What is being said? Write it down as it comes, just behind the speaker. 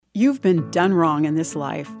You've been done wrong in this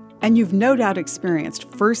life, and you've no doubt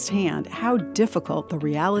experienced firsthand how difficult the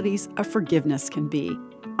realities of forgiveness can be.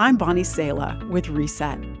 I'm Bonnie Sala with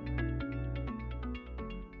Reset.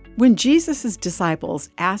 When Jesus'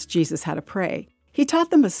 disciples asked Jesus how to pray, he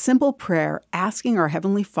taught them a simple prayer asking our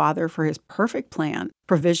Heavenly Father for His perfect plan,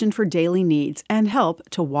 provision for daily needs, and help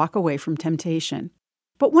to walk away from temptation.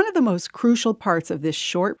 But one of the most crucial parts of this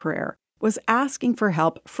short prayer was asking for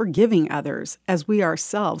help forgiving others as we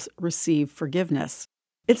ourselves receive forgiveness.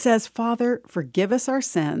 It says, "Father, forgive us our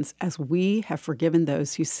sins as we have forgiven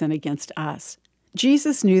those who sin against us."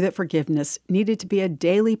 Jesus knew that forgiveness needed to be a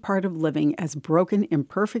daily part of living as broken,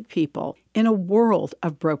 imperfect people in a world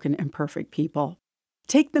of broken, imperfect people.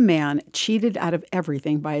 Take the man cheated out of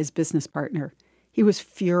everything by his business partner. He was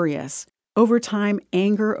furious. Over time,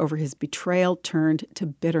 anger over his betrayal turned to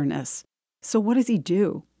bitterness. So what does he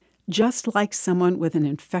do? Just like someone with an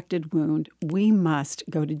infected wound, we must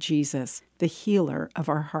go to Jesus, the healer of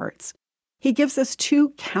our hearts. He gives us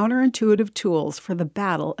two counterintuitive tools for the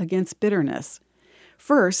battle against bitterness.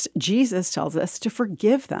 First, Jesus tells us to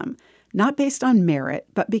forgive them, not based on merit,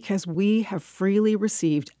 but because we have freely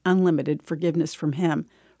received unlimited forgiveness from Him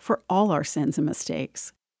for all our sins and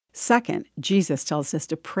mistakes. Second, Jesus tells us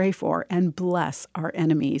to pray for and bless our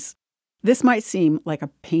enemies. This might seem like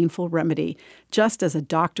a painful remedy, just as a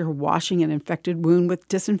doctor washing an infected wound with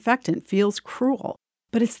disinfectant feels cruel.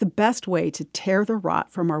 But it's the best way to tear the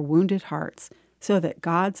rot from our wounded hearts so that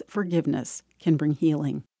God's forgiveness can bring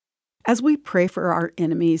healing. As we pray for our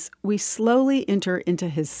enemies, we slowly enter into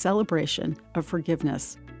His celebration of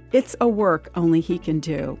forgiveness. It's a work only He can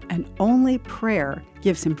do, and only prayer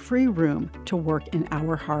gives Him free room to work in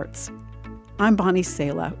our hearts. I'm Bonnie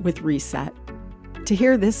Sala with Reset. To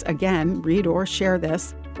hear this again, read or share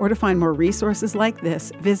this, or to find more resources like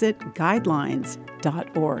this, visit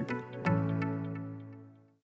guidelines.org.